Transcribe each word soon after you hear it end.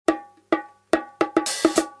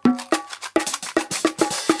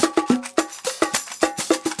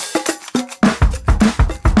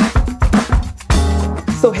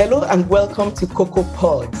Hello and welcome to Coco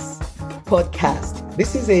Pods podcast.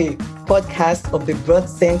 This is a podcast of the Broad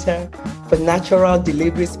Center for Natural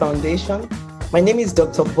Deliveries Foundation. My name is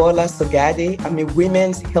Dr. Bola Sogade. I'm a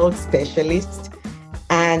women's health specialist.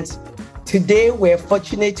 And today we're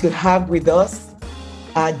fortunate to have with us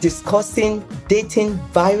discussing dating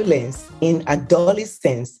violence in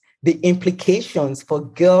adolescence, the implications for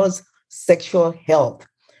girls' sexual health.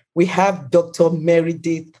 We have Dr.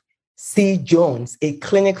 Meredith C. Jones, a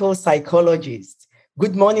clinical psychologist.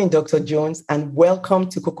 Good morning, Dr. Jones, and welcome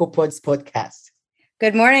to Coco Pods podcast.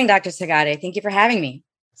 Good morning, Dr. Sagade. Thank you for having me.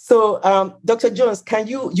 So, Dr. Jones,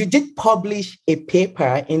 you did publish a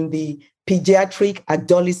paper in the Pediatric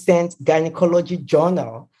Adolescent Gynecology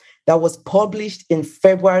Journal that was published in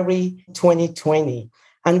February 2020.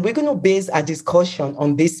 And we're going to base our discussion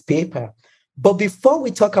on this paper. But before we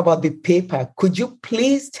talk about the paper, could you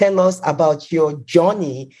please tell us about your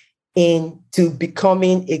journey into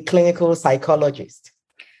becoming a clinical psychologist?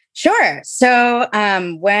 Sure. So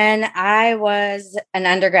when I was an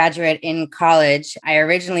undergraduate in college, I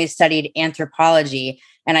originally studied anthropology,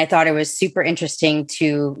 and I thought it was super interesting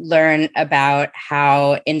to learn about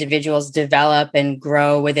how individuals develop and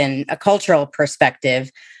grow within a cultural perspective.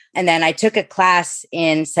 And then I took a class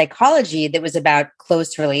in psychology that was about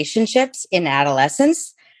close relationships in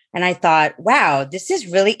adolescence. And I thought, wow, this is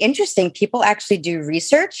really interesting. People actually do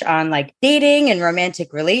research on like dating and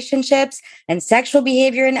romantic relationships and sexual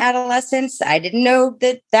behavior in adolescence. I didn't know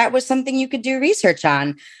that that was something you could do research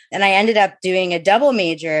on. And I ended up doing a double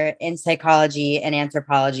major in psychology and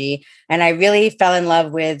anthropology. And I really fell in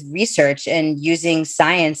love with research and using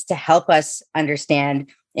science to help us understand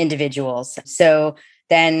individuals. So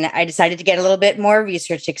then I decided to get a little bit more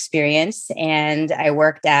research experience, and I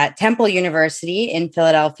worked at Temple University in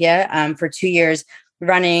Philadelphia for 2 years,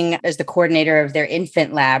 running as the coordinator of their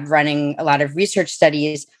infant lab, running a lot of research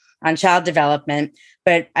studies on child development.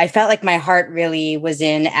 But I felt like my heart really was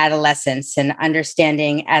in adolescence and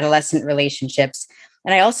understanding adolescent relationships.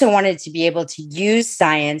 And I also wanted to be able to use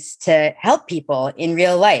science to help people in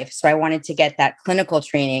real life. So I wanted to get that clinical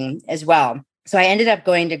training as well. So I ended up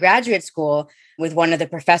going to graduate school with one of the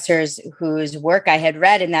professors whose work I had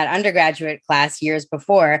read in that undergraduate class years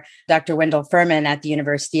before, Dr. Wendell Furman at the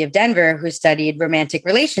University of Denver, who studied romantic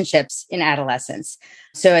relationships in adolescence.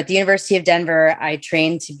 So at the University of Denver, I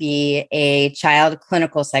trained to be a child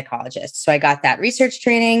clinical psychologist. So I got that research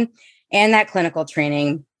training and that clinical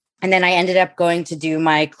training. And then I ended up going to do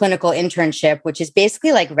my clinical internship, which is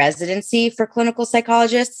basically like residency for clinical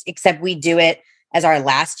psychologists, except we do it as our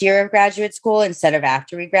last year of graduate school instead of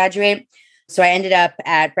after we graduate. So I ended up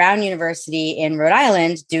at Brown University in Rhode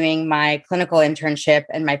Island doing my clinical internship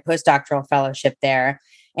and my postdoctoral fellowship there.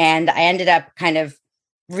 And I ended up kind of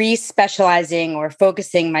re-specializing or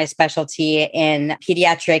focusing my specialty in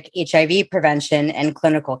pediatric HIV prevention and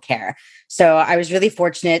clinical care. So I was really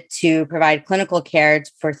fortunate to provide clinical care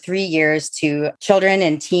for 3 years to children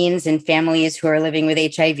and teens and families who are living with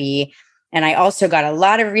HIV. And I also got a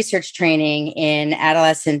lot of research training in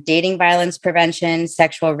adolescent dating violence prevention,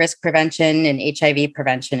 sexual risk prevention, and HIV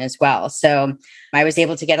prevention as well. So I was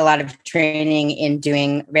able to get a lot of training in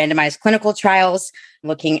doing randomized clinical trials,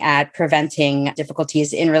 looking at preventing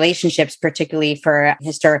difficulties in relationships, particularly for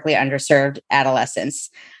historically underserved adolescents.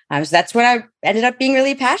 So that's what I ended up being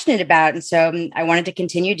really passionate about. And so I wanted to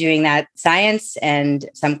continue doing that science and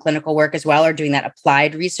some clinical work as well, or doing that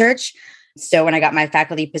applied research. So when I got my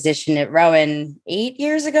faculty position at Rowan 8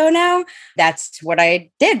 years ago now, that's what I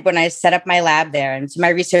did when I set up my lab there. And so my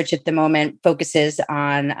research at the moment focuses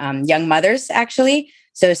on young mothers, actually.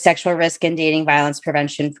 So sexual risk and dating violence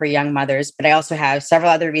prevention for young mothers. But I also have several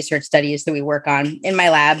other research studies that we work on in my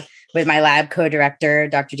lab with my lab co-director,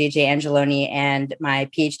 Dr. DJ Angeloni, and my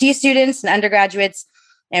PhD students and undergraduates.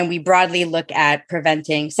 And we broadly look at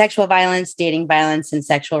preventing sexual violence, dating violence, and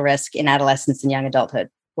sexual risk in adolescence and young adulthood.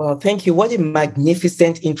 Well, thank you. What a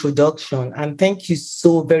magnificent introduction. And thank you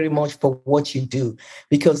so very much for what you do,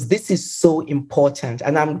 because this is so important.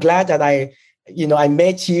 And I'm glad that I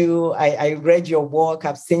met you. I read your work.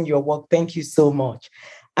 I've seen your work. Thank you so much.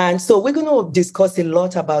 And so we're going to discuss a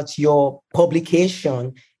lot about your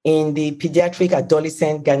publication in the Pediatric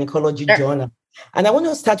Adolescent Gynecology Journal. And I want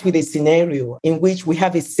to start with a scenario in which we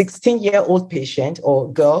have a 16-year-old patient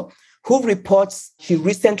or girl who reports she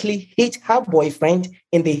recently hit her boyfriend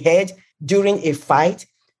in the head during a fight,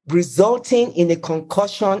 resulting in a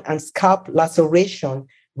concussion and scalp laceration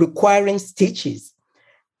requiring stitches.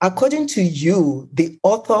 According to you, the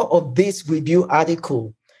author of this review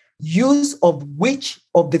article, use of which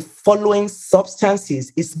of the following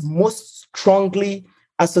substances is most strongly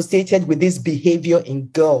associated with this behavior in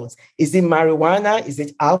girls? Is it marijuana? Is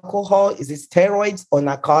it alcohol? Is it steroids or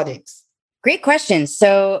narcotics? Great question.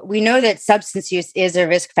 So we know that substance use is a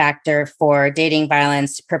risk factor for dating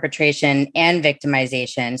violence, perpetration, and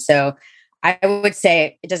victimization. So I would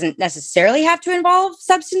say it doesn't necessarily have to involve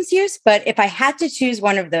substance use, but if I had to choose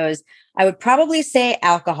one of those, I would probably say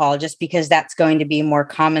alcohol, just because that's going to be more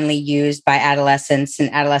commonly used by adolescents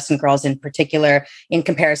and adolescent girls in particular, in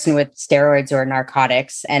comparison with steroids or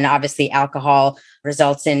narcotics. And obviously, alcohol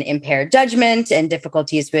results in impaired judgment and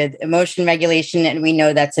difficulties with emotion regulation. And we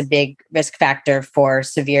know that's a big risk factor for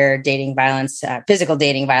severe dating violence, physical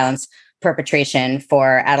dating violence perpetration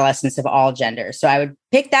for adolescents of all genders. So I would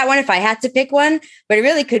pick that one if I had to pick one, but it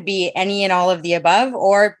really could be any and all of the above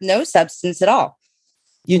or no substance at all.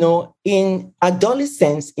 In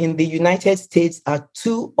adolescents in the United States are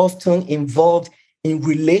too often involved in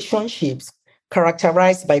relationships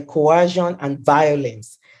characterized by coercion and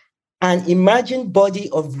violence. An emerging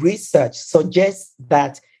body of research suggests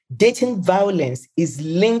that dating violence is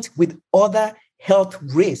linked with other health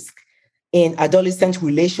risks in adolescent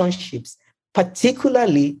relationships,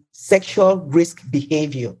 particularly sexual risk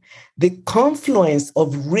behavior. The confluence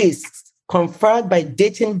of risks conferred by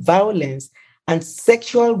dating violence and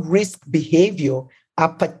sexual risk behavior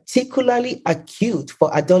are particularly acute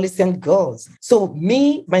for adolescent girls. So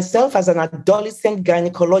myself as an adolescent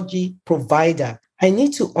gynecology provider, I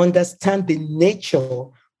need to understand the nature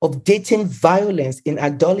of dating violence in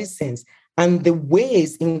adolescents and the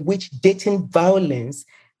ways in which dating violence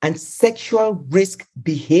and sexual risk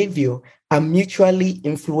behavior are mutually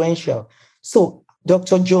influential. So,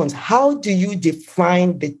 Dr. Jones, how do you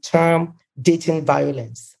define the term dating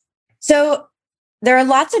violence? So, there are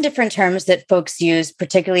lots of different terms that folks use,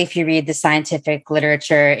 particularly if you read the scientific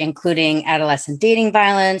literature, including adolescent dating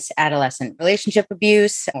violence, adolescent relationship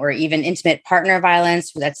abuse, or even intimate partner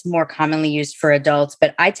violence. That's more commonly used for adults.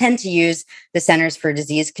 But I tend to use the Centers for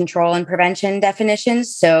Disease Control and Prevention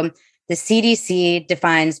definitions. So the CDC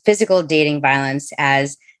defines physical dating violence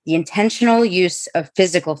as the intentional use of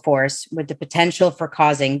physical force with the potential for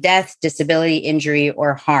causing death, disability, injury,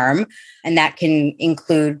 or harm. And that can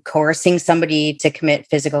include coercing somebody to commit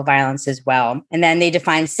physical violence as well. And then they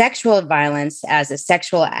define sexual violence as a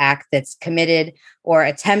sexual act that's committed or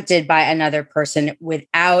attempted by another person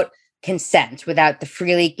without consent, without the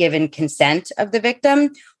freely given consent of the victim,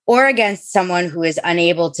 or against someone who is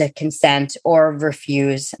unable to consent or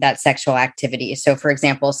refuse that sexual activity. So, for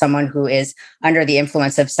example, someone who is under the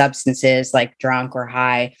influence of substances like drunk or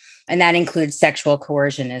high, and that includes sexual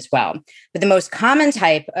coercion as well. But the most common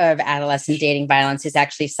type of adolescent dating violence is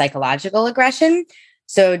actually psychological aggression.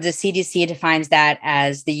 So the CDC defines that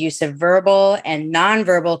as the use of verbal and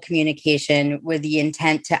nonverbal communication with the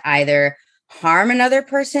intent to either harm another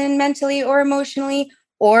person mentally or emotionally,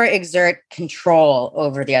 or exert control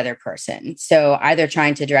over the other person. So either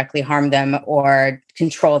trying to directly harm them or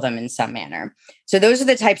control them in some manner. So those are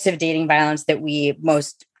the types of dating violence that we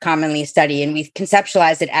most commonly study, and we've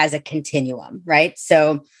conceptualized it as a continuum, right?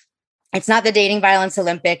 So it's not the dating violence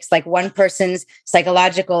Olympics. Like one person's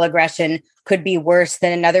psychological aggression could be worse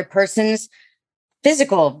than another person's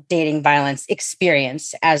physical dating violence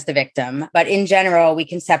experience as the victim. But in general, we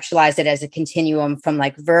conceptualize it as a continuum from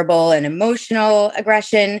like verbal and emotional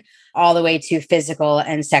aggression all the way to physical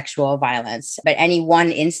and sexual violence. But any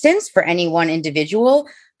one instance for any one individual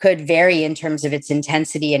could vary in terms of its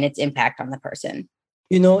intensity and its impact on the person.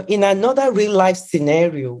 In another real life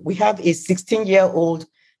scenario, we have a 16-year-old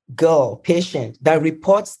girl patient that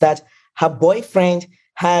reports that her boyfriend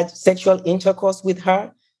had sexual intercourse with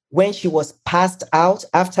her when she was passed out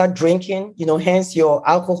after drinking, hence your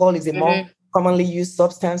alcohol is a more commonly used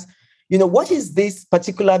substance. What is this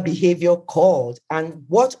particular behavior called and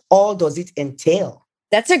what all does it entail?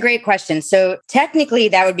 That's a great question. So technically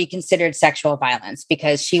that would be considered sexual violence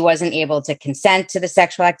because she wasn't able to consent to the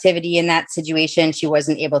sexual activity in that situation. She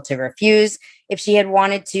wasn't able to refuse if she had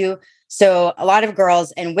wanted to. So a lot of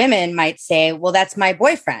girls and women might say, well, that's my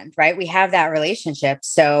boyfriend, right? We have that relationship.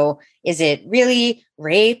 So is it really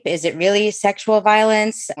rape? Is it really sexual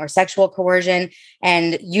violence or sexual coercion?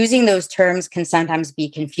 And using those terms can sometimes be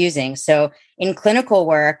confusing. So in clinical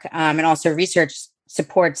work and also research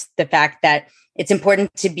supports the fact that it's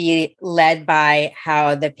important to be led by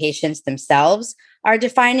how the patients themselves are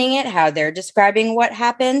defining it, how they're describing what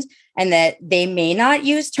happened, and that they may not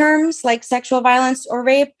use terms like sexual violence or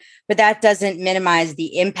rape, but that doesn't minimize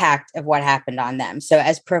the impact of what happened on them. So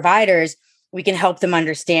as providers, we can help them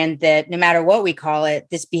understand that no matter what we call it,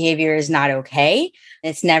 this behavior is not okay.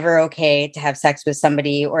 It's never okay to have sex with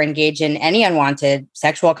somebody or engage in any unwanted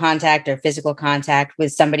sexual contact or physical contact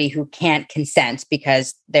with somebody who can't consent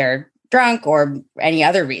because they're drunk or any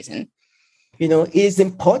other reason. It is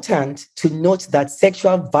important to note that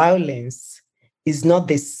sexual violence is not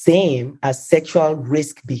the same as sexual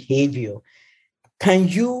risk behavior. Can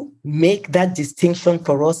you make that distinction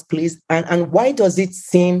for us, please? And why does it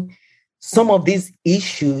seem some of these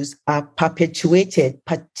issues are perpetuated,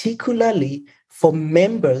 particularly for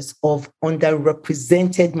members of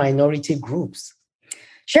underrepresented minority groups?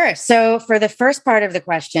 Sure. So, for the first part of the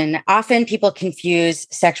question, often people confuse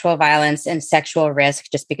sexual violence and sexual risk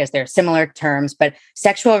just because they're similar terms. But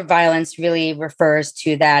sexual violence really refers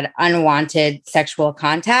to that unwanted sexual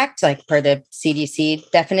contact, like per the CDC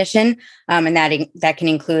definition. And that can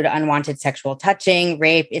include unwanted sexual touching,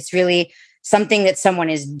 rape. It's really something that someone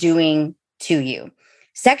is doing to you.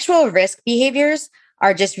 Sexual risk behaviors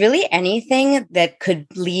are just really anything that could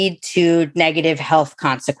lead to negative health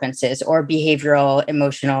consequences or behavioral,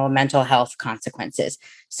 emotional, mental health consequences.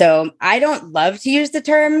 So I don't love to use the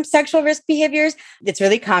term sexual risk behaviors. It's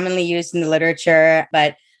really commonly used in the literature,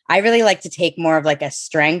 but I really like to take more of like a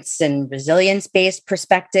strengths and resilience-based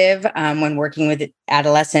perspective when working with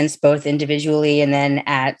adolescents, both individually and then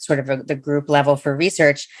at sort of the group level for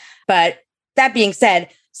research. But that being said,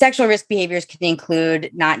 sexual risk behaviors can include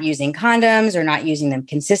not using condoms or not using them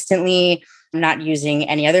consistently, not using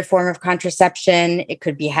any other form of contraception. It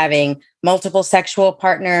could be having multiple sexual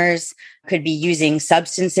partners, could be using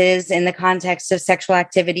substances in the context of sexual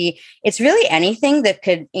activity. It's really anything that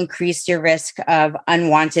could increase your risk of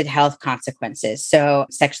unwanted health consequences. So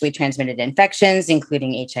sexually transmitted infections,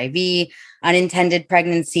 including HIV, unintended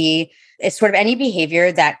pregnancy. It's sort of any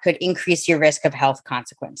behavior that could increase your risk of health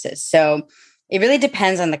consequences. So it really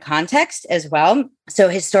depends on the context as well. So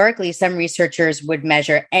historically, some researchers would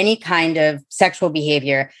measure any kind of sexual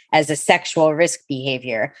behavior as a sexual risk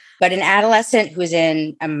behavior. But an adolescent who's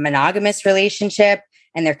in a monogamous relationship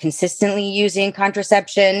and they're consistently using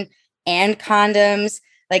contraception and condoms,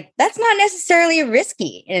 like that's not necessarily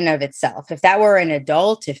risky in and of itself. If that were an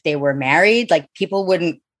adult, if they were married, like people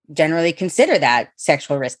wouldn't generally consider that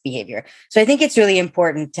sexual risk behavior. So I think it's really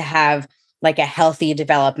important to have like a healthy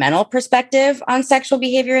developmental perspective on sexual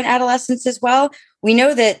behavior in adolescence as well. We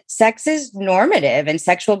know that sex is normative and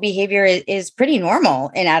sexual behavior is pretty normal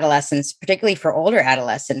in adolescence, particularly for older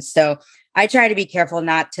adolescents. So I try to be careful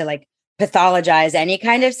not to like pathologize any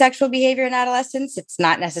kind of sexual behavior in adolescence. It's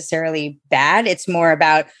not necessarily bad. It's more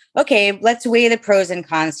about, okay, let's weigh the pros and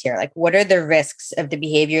cons here. Like, what are the risks of the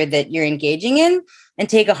behavior that you're engaging in and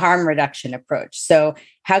take a harm reduction approach? So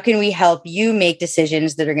how can we help you make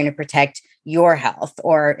decisions that are going to protect your health,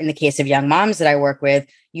 or in the case of young moms that I work with,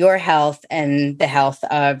 your health and the health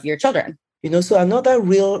of your children? So another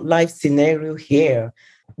real life scenario here,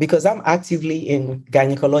 because I'm actively in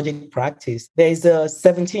gynecologic practice, there is a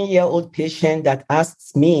 17-year-old patient that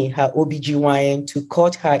asks me, her OBGYN, to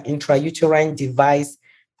cut her intrauterine device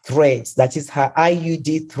threads, that is her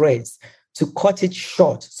IUD threads, to cut it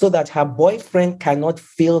short so that her boyfriend cannot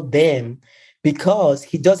feel them because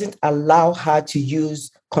he doesn't allow her to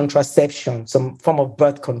use contraception, some form of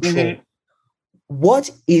birth control. Mm-hmm.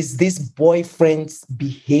 What is this boyfriend's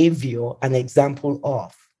behavior an example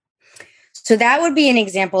of? So that would be an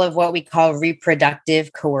example of what we call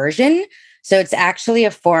reproductive coercion. So it's actually a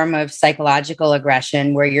form of psychological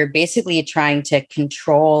aggression where you're basically trying to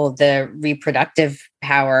control the reproductive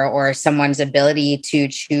power or someone's ability to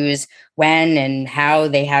choose when and how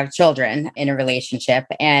they have children in a relationship.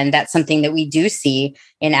 And that's something that we do see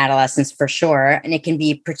in adolescence for sure. And it can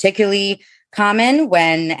be particularly common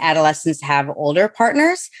when adolescents have older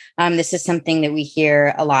partners. This is something that we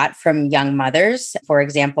hear a lot from young mothers. For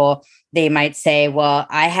example, they might say, well,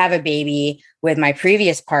 I have a baby with my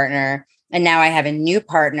previous partner, and now I have a new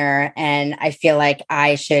partner, and I feel like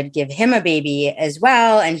I should give him a baby as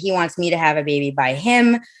well. And he wants me to have a baby by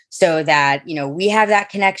him so that, we have that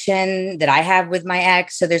connection that I have with my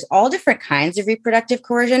ex. So there's all different kinds of reproductive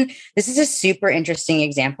coercion. This is a super interesting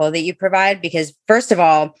example that you provide because, first of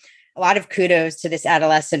all, a lot of kudos to this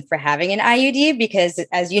adolescent for having an IUD, because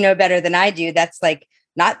as you know better than I do, that's like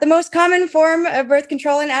not the most common form of birth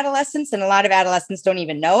control in adolescence. And a lot of adolescents don't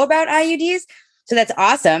even know about IUDs. So that's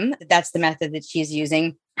awesome. That's the method that she's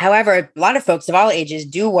using. However, a lot of folks of all ages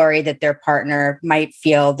do worry that their partner might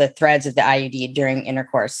feel the threads of the IUD during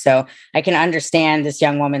intercourse. So I can understand this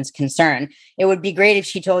young woman's concern. It would be great if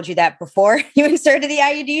she told you that before you inserted the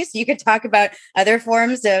IUD, so you could talk about other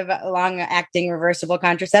forms of long-acting reversible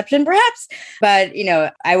contraception, perhaps. But,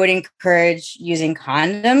 I would encourage using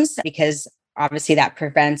condoms because obviously that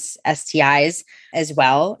prevents STIs as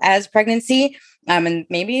well as pregnancy. And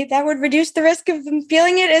maybe that would reduce the risk of them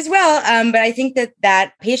feeling it as well. But I think that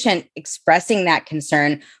that patient expressing that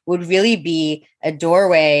concern would really be a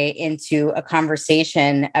doorway into a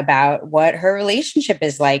conversation about what her relationship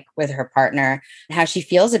is like with her partner and how she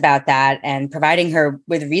feels about that, and providing her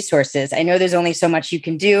with resources. I know there's only so much you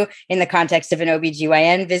can do in the context of an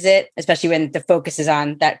OBGYN visit, especially when the focus is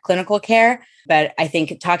on that clinical care. But I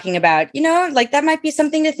think talking about, like that might be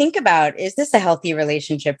something to think about. Is this a healthy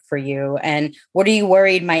relationship for you? And what are you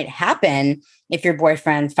worried might happen if your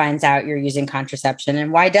boyfriend finds out you're using contraception?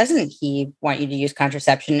 And why doesn't he want you to use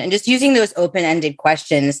contraception? And just using those open-ended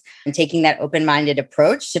questions and taking that open-minded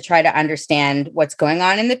approach to try to understand what's going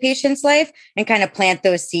on in the patient's life and kind of plant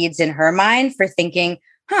those seeds in her mind for thinking,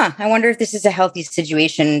 I wonder if this is a healthy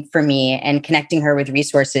situation for me, and connecting her with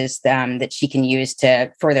resources that she can use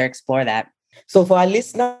to further explore that. So for our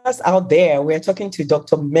listeners out there, we're talking to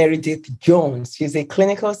Dr. Meredith Jones. She's a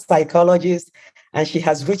clinical psychologist, and she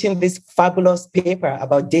has written this fabulous paper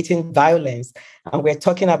about dating violence. And we're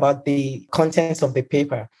talking about the contents of the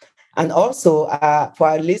paper. And also for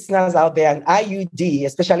our listeners out there, an IUD,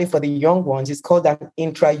 especially for the young ones, is called an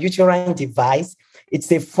intrauterine device. It's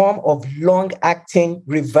a form of long-acting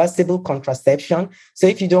reversible contraception. So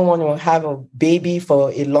if you don't want to have a baby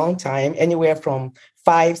for a long time, anywhere from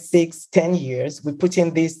 5, 6, 10 years, we put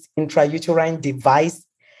in this intrauterine device.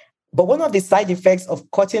 But one of the side effects of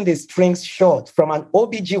cutting the strings short from an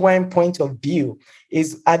OBGYN point of view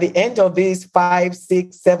is at the end of these 5,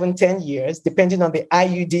 6, 7, 10 years, depending on the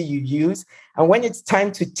IUD you use, and when it's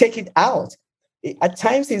time to take it out, at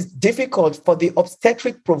times it's difficult for the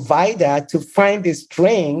obstetric provider to find the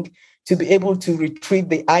string to be able to retrieve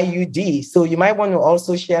the IUD. So you might want to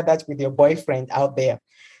also share that with your boyfriend out there.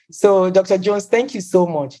 So Dr. Jones, thank you so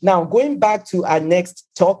much. Now, going back to our next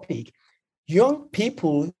topic, young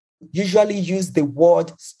people usually use the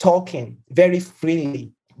word stalking very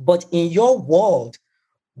freely. But in your world,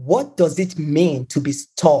 what does it mean to be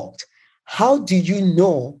stalked? How do you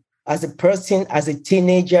know as a person, as a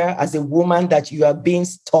teenager, as a woman, that you are being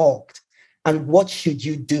stalked? And what should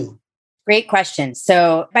you do? Great question.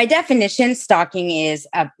 So by definition, stalking is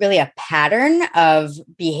really a pattern of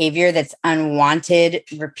behavior that's unwanted,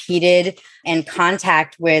 repeated, and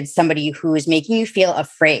contact with somebody who is making you feel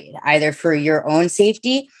afraid, either for your own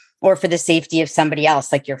safety or for the safety of somebody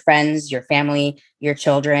else, like your friends, your family, your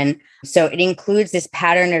children. So it includes this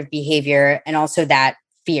pattern of behavior and also that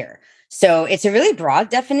fear. So it's a really broad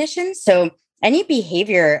definition. So any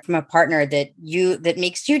behavior from a partner that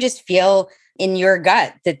makes you just feel in your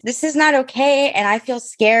gut that this is not okay, and I feel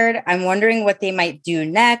scared. I'm wondering what they might do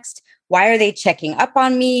next. Why are they checking up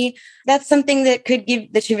on me? That's something that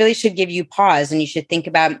you really should give you pause, and you should think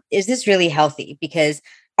about, is this really healthy? Because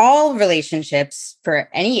all relationships for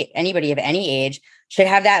anybody of any age should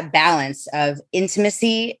have that balance of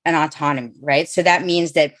intimacy and autonomy, right? So that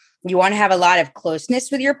means that you want to have a lot of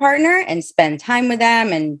closeness with your partner and spend time with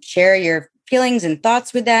them and share your feelings and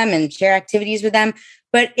thoughts with them and share activities with them.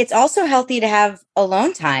 But it's also healthy to have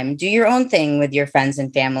alone time, do your own thing with your friends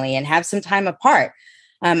and family, and have some time apart.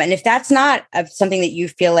 And if that's not something that you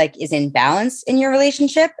feel like is in balance in your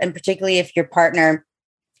relationship, and particularly if your partner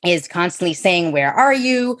is constantly saying, where are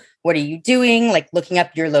you? What are you doing? Like looking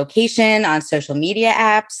up your location on social media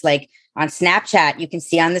apps, like on Snapchat, you can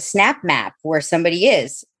see on the Snap Map where somebody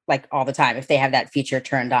is, like all the time, if they have that feature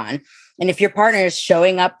turned on. And if your partner is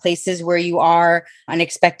showing up places where you are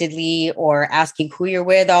unexpectedly, or asking who you're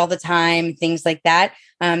with all the time, things like that,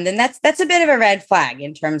 then that's a bit of a red flag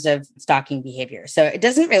in terms of stalking behavior. So it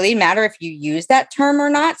doesn't really matter if you use that term or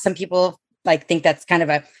not. Some people think that's kind of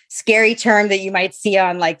a scary term that you might see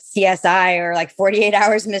on like CSI or like 48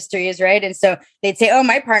 Hours Mysteries, right? And so they'd say, oh,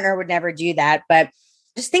 my partner would never do that. But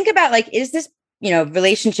just think about, like, is this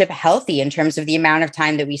relationship healthy in terms of the amount of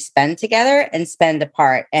time that we spend together and spend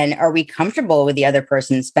apart? And are we comfortable with the other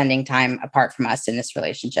person spending time apart from us in this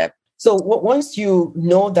relationship? So once you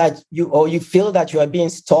know that you feel that you are being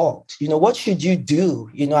stalked, what should you do?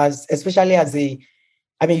 Especially as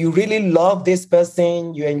you really love this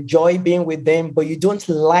person, you enjoy being with them, but you don't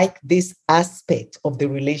like this aspect of the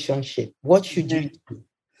relationship. What should you do?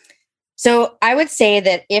 So I would say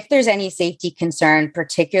that if there's any safety concern,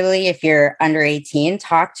 particularly if you're under 18,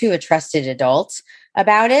 talk to a trusted adult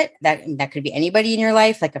about it. That could be anybody in your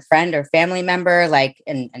life, like a friend or family member, like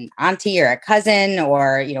an auntie or a cousin,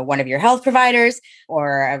 or one of your health providers,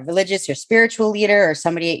 or a religious or spiritual leader, or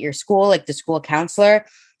somebody at your school, like the school counselor.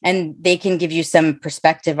 And they can give you some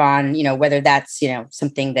perspective on, whether that's,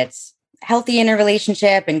 something that's healthy in a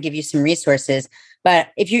relationship, and give you some resources. But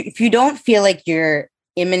if you don't feel like you're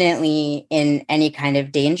imminently in any kind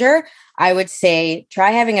of danger, I would say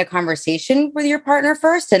try having a conversation with your partner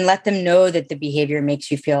first and let them know that the behavior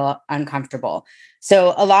makes you feel uncomfortable.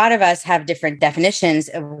 So a lot of us have different definitions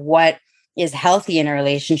of what is healthy in a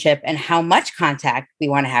relationship and how much contact we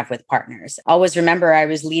want to have with partners. Always remember, I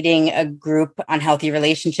was leading a group on healthy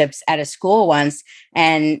relationships at a school once,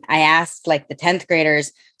 and I asked like the 10th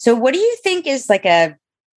graders, so what do you think is like a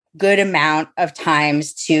good amount of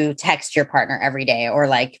times to text your partner every day or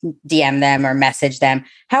like DM them or message them?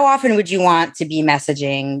 How often would you want to be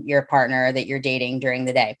messaging your partner that you're dating during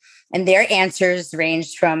the day? And their answers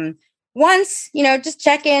ranged from once, just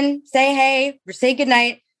check in, say hey, or say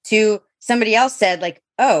goodnight, to somebody else said like,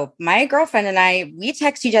 oh, my girlfriend and I, we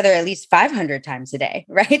text each other at least 500 times a day,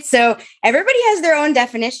 right? So everybody has their own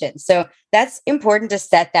definition. So that's important to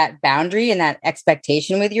set that boundary and that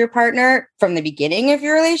expectation with your partner from the beginning of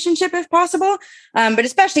your relationship, if possible. But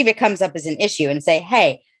especially if it comes up as an issue, and say,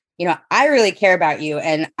 hey, I really care about you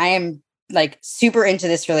and I am like super into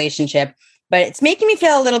this relationship, but it's making me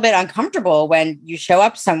feel a little bit uncomfortable when you show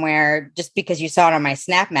up somewhere just because you saw it on my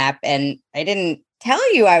Snap map and I didn't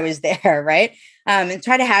tell you I was there, right? And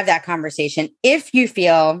try to have that conversation if you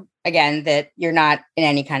feel, again, that you're not in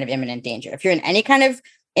any kind of imminent danger. If you're in any kind of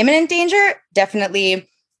imminent danger, definitely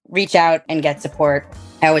reach out and get support.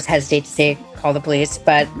 I always hesitate to say call the police,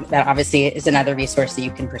 but that obviously is another resource that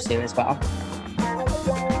you can pursue as well.